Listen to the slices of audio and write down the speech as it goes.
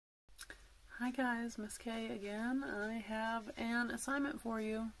Hi guys, Miss K again. I have an assignment for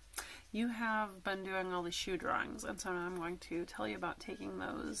you. You have been doing all these shoe drawings, and so now I'm going to tell you about taking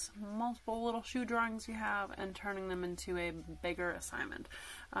those multiple little shoe drawings you have and turning them into a bigger assignment.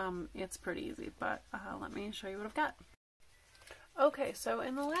 It's pretty easy, but let me show you what I've got. Okay, so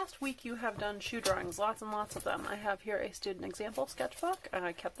in the last week you have done shoe drawings, lots and lots of them. I have here a student example sketchbook.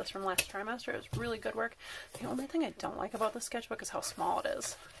 I kept this from last trimester. It was really good work. The only thing I don't like about the sketchbook is how small it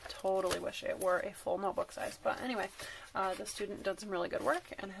is. Totally wish it were a full notebook size. But anyway, the student did some really good work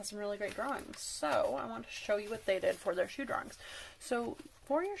and has some really great drawings. So I want to show you what they did for their shoe drawings. So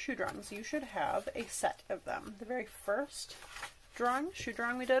for your shoe drawings, you should have a set of them. The very first shoe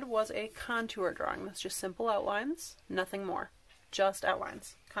drawing we did was a contour drawing. That's just simple outlines, nothing more. Just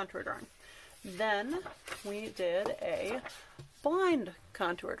outlines, contour drawing. Then we did a blind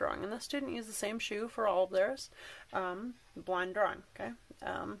contour drawing, and the student used the same shoe for all of theirs. Blind drawing, okay?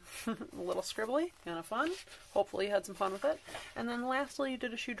 A little scribbly, kind of fun. Hopefully you had some fun with it. And then lastly, you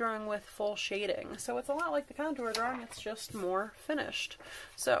did a shoe drawing with full shading. So it's a lot like the contour drawing, it's just more finished.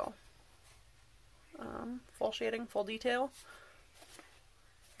 So, full shading, full detail.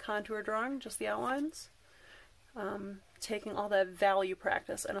 Contour drawing, just the outlines. Taking all that value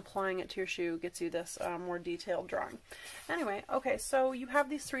practice and applying it to your shoe gets you this more detailed drawing. Anyway, okay, so you have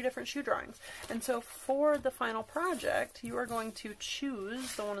these three different shoe drawings. And so for the final project, you are going to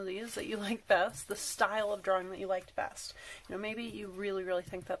choose the one of these that you like best, the style of drawing that you liked best. You know, maybe you really, really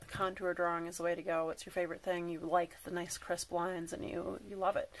think that the contour drawing is the way to go. It's your favorite thing. You like the nice crisp lines and you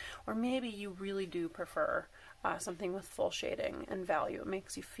love it. Or maybe you really do prefer something with full shading and value. It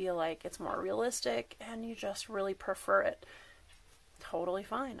makes you feel like it's more realistic and you just really prefer it. Totally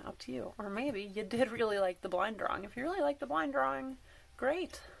fine, up to you. Or maybe you did really like the blind drawing. If you really like the blind drawing,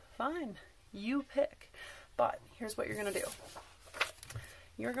 great, fine, you pick. But here's what you're going to do.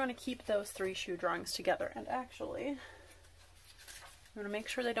 You're going to keep those three shoe drawings together, and actually, I'm going to make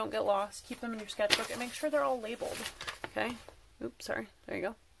sure they don't get lost. Keep them in your sketchbook and make sure they're all labeled, okay? Oops, sorry, there you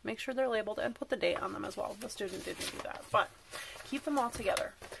go. Make sure they're labeled and put the date on them as well. The student didn't do that, but keep them all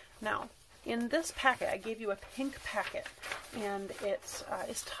together. Now, in this packet, I gave you a pink packet, and it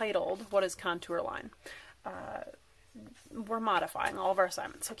is titled, What is Contour Line? We're modifying all of our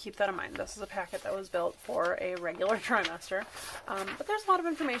assignments, so keep that in mind. This is a packet that was built for a regular trimester, but there's a lot of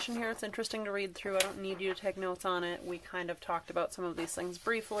information here. It's interesting to read through. I don't need you to take notes on it. We kind of talked about some of these things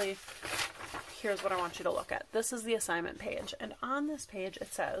briefly. Here's what I want you to look at. This is the assignment page, and on this page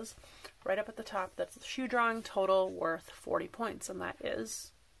it says, right up at the top, that's the shoe drawing total worth 40 points, and that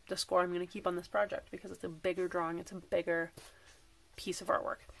is the score I'm going to keep on this project because it's a bigger drawing, it's a bigger piece of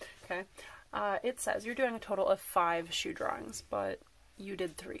artwork, okay? It says you're doing a total of 5 shoe drawings, but you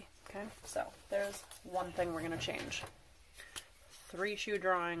did 3, okay? So there's one thing we're going to change. 3 shoe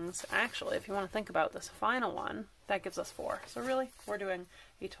drawings. Actually, if you want to think about this final one, that gives us 4. So really, we're doing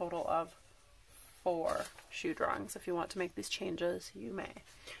a total of 4 shoe drawings. If you want to make these changes, you may.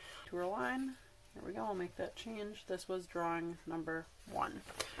 Contour line. There we go, I'll make that change. This was drawing number 1.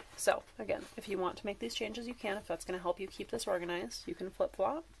 So, again, if you want to make these changes, you can. If that's going to help you keep this organized, you can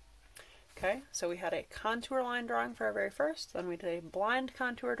flip-flop. Okay, so we had a contour line drawing for our very first, then we did a blind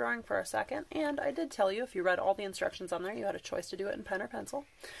contour drawing for our second, and I did tell you, if you read all the instructions on there, you had a choice to do it in pen or pencil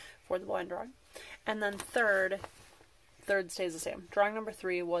for the blind drawing. And then third stays the same. Drawing number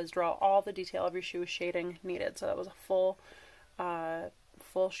 3 was draw all the detail of your shoe shading needed. So that was a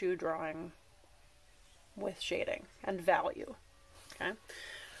full shoe drawing with shading and value. Okay,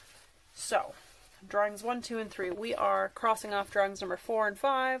 so drawings 1, 2, and 3. We are crossing off drawings number 4 and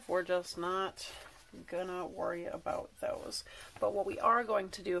 5. We're just not gonna worry about those. But what we are going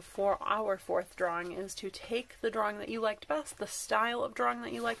to do for our 4th drawing is to take the drawing that you liked best, the style of drawing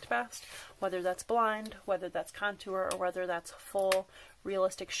that you liked best, whether that's blind, whether that's contour, or whether that's full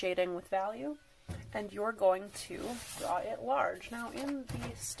realistic shading with value, and you're going to draw it large. Now, in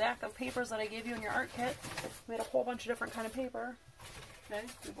the stack of papers that I gave you in your art kit, we had a whole bunch of different kind of paper. Okay,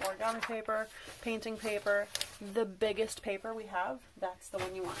 we have origami paper, painting paper. The biggest paper we have, that's the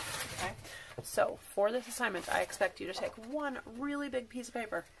one you want. Okay, so for this assignment, I expect you to take one really big piece of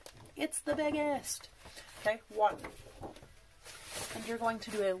paper. It's the biggest. Okay, 1. And you're going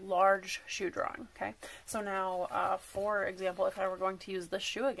to do a large shoe drawing, okay? So now, for example, if I were going to use this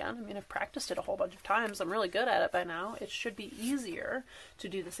shoe again, I mean, I've practiced it a whole bunch of times. I'm really good at it by now. It should be easier to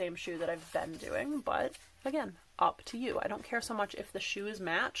do the same shoe that I've been doing, but again, up to you. I don't care so much if the shoes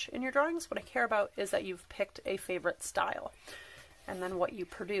match in your drawings. What I care about is that you've picked a favorite style. And then what you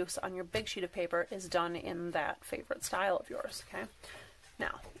produce on your big sheet of paper is done in that favorite style of yours, okay?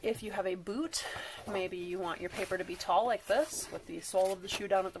 Now, if you have a boot, maybe you want your paper to be tall like this, with the sole of the shoe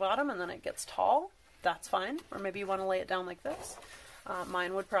down at the bottom, and then it gets tall. That's fine. Or maybe you want to lay it down like this.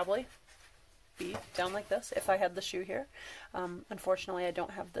 Mine would probably be down like this if I had the shoe here. Unfortunately, I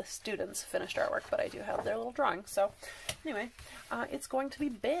don't have the students' finished artwork, but I do have their little drawing. So anyway, it's going to be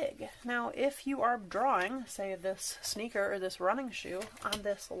big. Now, if you are drawing, say, this sneaker or this running shoe on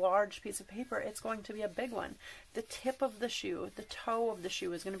this large piece of paper, it's going to be a big one. The tip of the shoe, the toe of the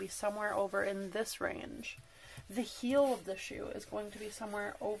shoe is going to be somewhere over in this range. The heel of the shoe is going to be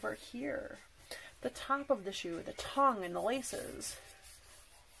somewhere over here. The top of the shoe, the tongue and the laces,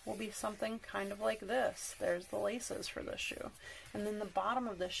 will be something kind of like this. There's the laces for this shoe. And then the bottom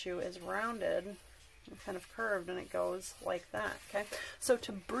of this shoe is rounded and kind of curved, and it goes like that, okay? So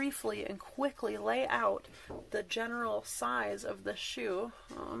to briefly and quickly lay out the general size of the shoe,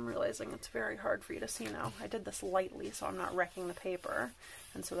 I'm realizing it's very hard for you to see now. I did this lightly so I'm not wrecking the paper,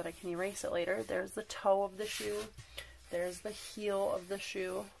 and so that I can erase it later. There's the toe of the shoe. There's the heel of the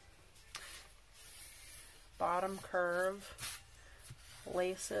shoe. Bottom curve.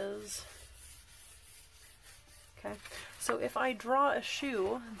 Laces. Okay, so if I draw a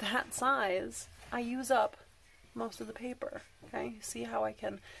shoe that size, I use up most of the paper. Okay, see how I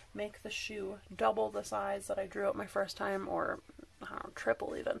can make the shoe double the size that I drew it my first time, or I don't know,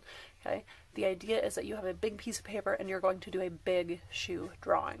 triple even. Okay, the idea is that you have a big piece of paper and you're going to do a big shoe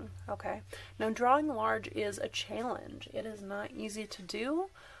drawing. Okay, now drawing large is a challenge. It is not easy to do.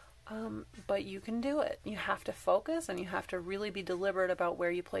 But you can do it. You have to focus and you have to really be deliberate about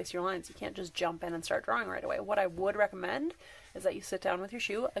where you place your lines. You can't just jump in and start drawing right away. What I would recommend is that you sit down with your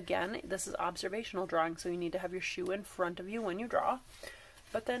shoe. Again, this is observational drawing, so you need to have your shoe in front of you when you draw.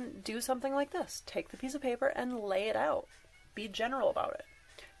 But then do something like this. Take the piece of paper and lay it out. Be general about it.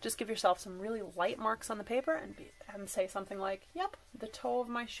 Just give yourself some really light marks on the paper and say something like, yep, the toe of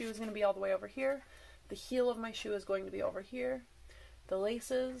my shoe is going to be all the way over here. The heel of my shoe is going to be over here. The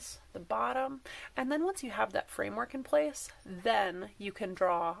laces, the bottom, and then once you have that framework in place, then you can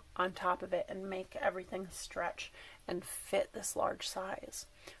draw on top of it and make everything stretch and fit this large size.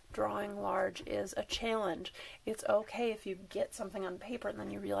 Drawing large is a challenge. It's okay if you get something on paper and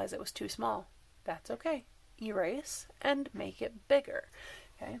then you realize it was too small. That's okay. Erase and make it bigger.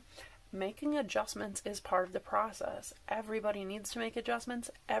 Okay? Making adjustments is part of the process. Everybody needs to make adjustments.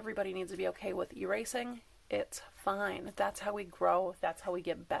 Everybody needs to be okay with erasing. It's fine. That's how we grow. That's how we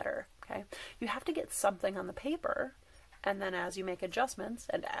get better. Okay? You have to get something on the paper, and then as you make adjustments,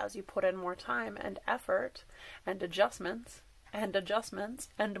 and as you put in more time and effort, and adjustments,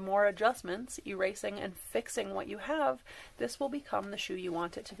 and more adjustments, erasing and fixing what you have, this will become the shoe you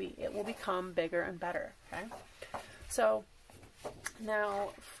want it to be. It will become bigger and better. Okay? So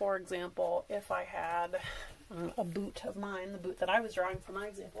now, for example, if I had a boot of mine, the boot that I was drawing for my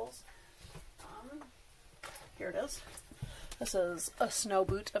examples, here it is. This is a snow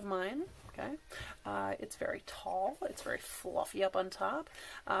boot of mine. Okay, it's very tall. It's very fluffy up on top.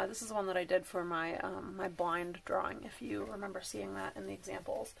 This is one that I did for my my blind drawing. If you remember seeing that in the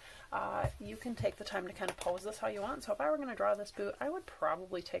examples, you can take the time to kind of pose this how you want. So if I were going to draw this boot, I would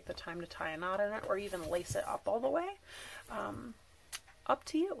probably take the time to tie a knot in it, or even lace it up all the way. Up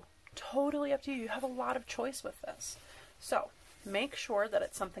to you. Totally up to you. You have a lot of choice with this. So make sure that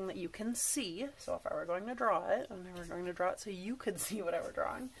it's something that you can see. So if I were going to draw it, and I were going to draw it so you could see what I were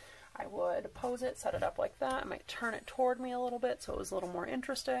drawing, I would pose it, set it up like that. I might turn it toward me a little bit so it was a little more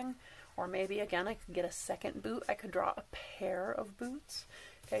interesting. Or maybe, again, I could get a second boot. I could draw a pair of boots.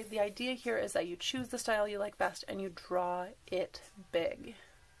 Okay, the idea here is that you choose the style you like best and you draw it big.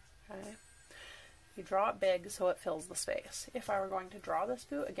 Okay, you draw it big so it fills the space. If I were going to draw this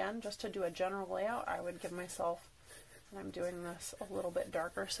boot, again, just to do a general layout, I would give myself, and I'm doing this a little bit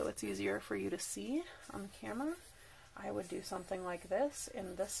darker so it's easier for you to see on the camera, I would do something like this.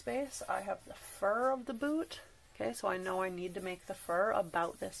 In this space, I have the fur of the boot. Okay, so I know I need to make the fur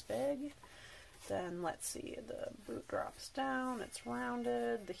about this big. Then let's see, the boot drops down, it's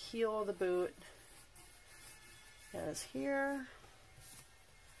rounded, the heel of the boot is here.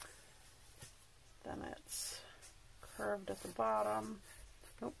 Then it's curved at the bottom.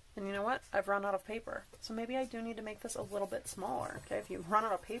 Nope. And you know what? I've run out of paper. So maybe I do need to make this a little bit smaller. Okay, if you run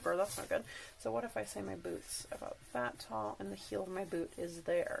out of paper, that's not good. So what if I say my boot's about that tall and the heel of my boot is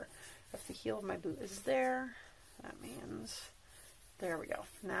there? If the heel of my boot is there, that means, there we go.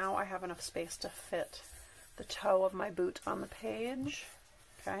 Now I have enough space to fit the toe of my boot on the page.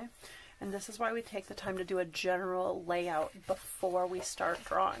 Okay, and this is why we take the time to do a general layout before we start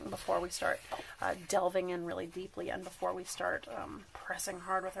drawing, before we start delving in really deeply, and before we start pressing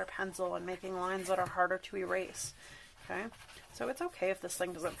hard with our pencil and making lines that are harder to erase. okay? So it's okay if this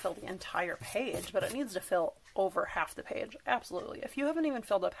thing doesn't fill the entire page, but it needs to fill over half the page. Absolutely. If you haven't even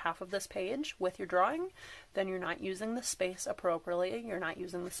filled up half of this page with your drawing, then you're not using the space appropriately, you're not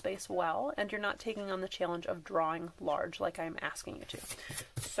using the space well, and you're not taking on the challenge of drawing large like I'm asking you to.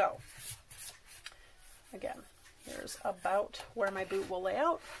 So, again, here's about where my boot will lay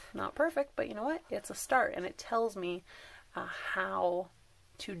out. Not perfect, but you know what? It's a start, and it tells me how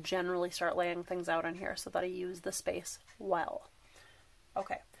to generally start laying things out in here so that I use the space well.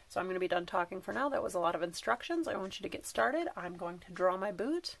 Okay, so I'm going to be done talking for now. That was a lot of instructions. I want you to get started. I'm going to draw my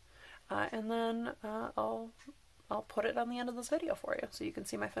boot, and then I'll put it on the end of this video for you so you can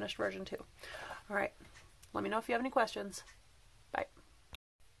see my finished version too. All right, let me know if you have any questions. Bye.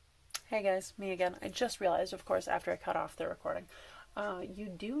 Hey guys, me again. I just realized, of course, after I cut off the recording, you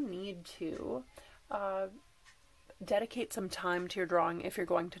do need to dedicate some time to your drawing if you're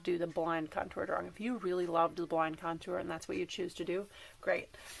going to do the blind contour drawing. If you really loved the blind contour and that's what you choose to do, great.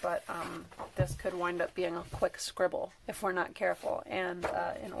 But this could wind up being a quick scribble if we're not careful. And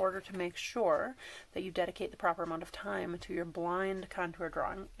in order to make sure that you dedicate the proper amount of time to your blind contour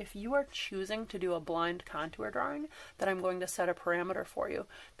drawing, if you are choosing to do a blind contour drawing, then I'm going to set a parameter for you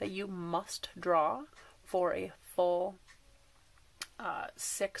that you must draw for a full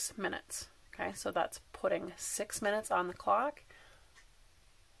 6 minutes. Okay, so that's putting 6 minutes on the clock,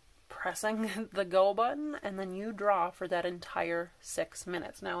 pressing the go button, and then you draw for that entire 6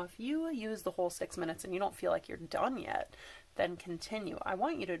 minutes. Now, if you use the whole 6 minutes and you don't feel like you're done yet, then continue. I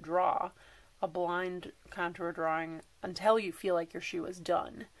want you to draw a blind contour drawing until you feel like your shoe is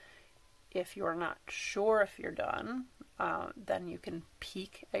done. If you're not sure if you're done, then you can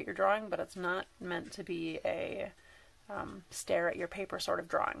peek at your drawing, but it's not meant to be a stare at your paper sort of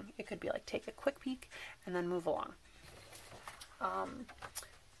drawing. It could be like take a quick peek and then move along.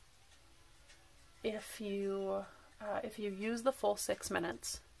 If you use the full 6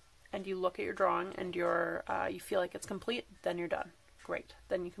 minutes and you look at your drawing and you feel like it's complete, then you're done. Great.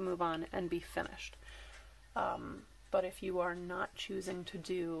 Then you can move on and be finished. But if you are not choosing to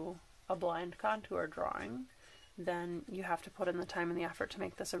do a blind contour drawing, then you have to put in the time and the effort to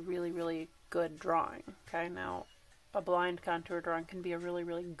make this a really, really good drawing. Okay, now a blind contour drawing can be a really,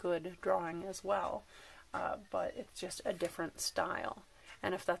 really good drawing as well, but it's just a different style.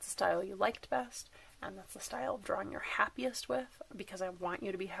 And if that's the style you liked best, and that's the style of drawing you're happiest with, because I want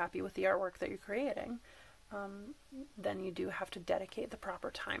you to be happy with the artwork that you're creating, then you do have to dedicate the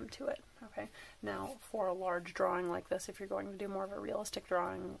proper time to it. Okay. Now, for a large drawing like this, if you're going to do more of a realistic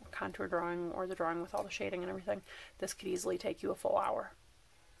drawing, contour drawing, or the drawing with all the shading and everything, this could easily take you a full hour.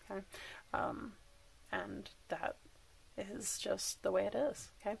 Okay. And that is just the way it is.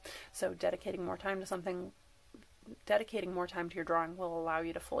 Okay. So dedicating more time to something, dedicating more time to your drawing will allow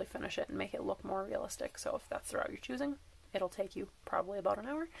you to fully finish it and make it look more realistic. So if that's the route you're choosing, it'll take you probably about an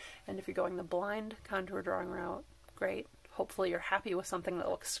hour. And if you're going the blind contour drawing route, great. Hopefully you're happy with something that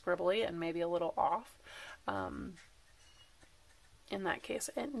looks scribbly and maybe a little off. In that case,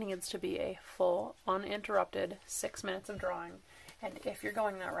 it needs to be a full, uninterrupted 6 minutes of drawing. And if you're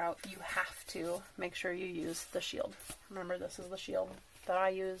going that route, you have to make sure you use the shield. Remember, this is the shield that I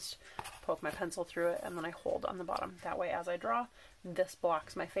used. Poke my pencil through it, and then I hold on the bottom. That way, as I draw, this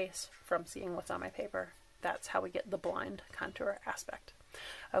blocks my face from seeing what's on my paper. That's how we get the blind contour aspect.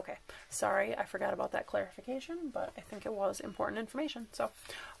 Okay, sorry I forgot about that clarification, but I think it was important information. So,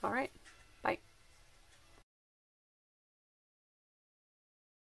 all right, bye.